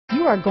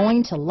you are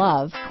going to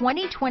love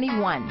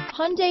 2021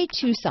 Hyundai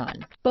Tucson.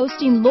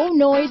 Boasting low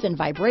noise and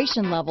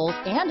vibration levels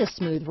and a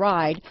smooth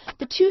ride,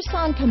 the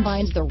Tucson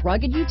combines the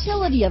rugged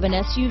utility of an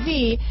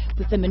SUV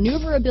with the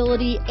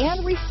maneuverability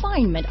and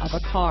refinement of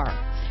a car.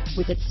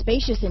 With its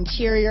spacious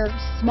interior,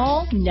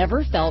 small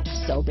never felt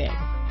so big.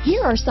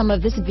 Here are some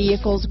of this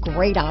vehicle's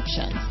great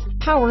options: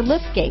 power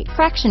liftgate,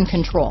 traction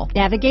control,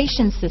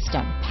 navigation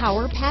system,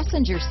 power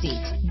passenger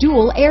seat,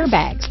 dual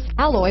airbags,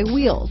 alloy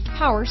wheels,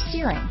 power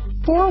steering,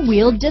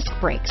 four-wheel disc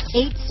brakes,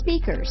 8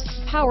 speakers,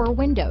 power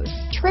windows,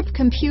 trip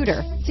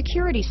computer,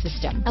 security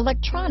system,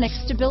 electronic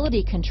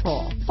stability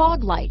control,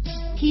 fog lights,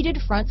 heated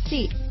front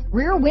seats,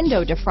 rear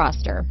window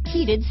defroster,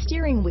 heated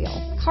steering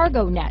wheel,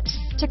 cargo net,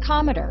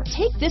 tachometer.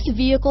 Take this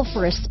vehicle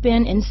for a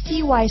spin and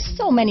see why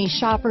so many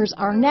shoppers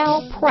are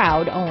now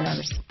proud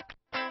owners.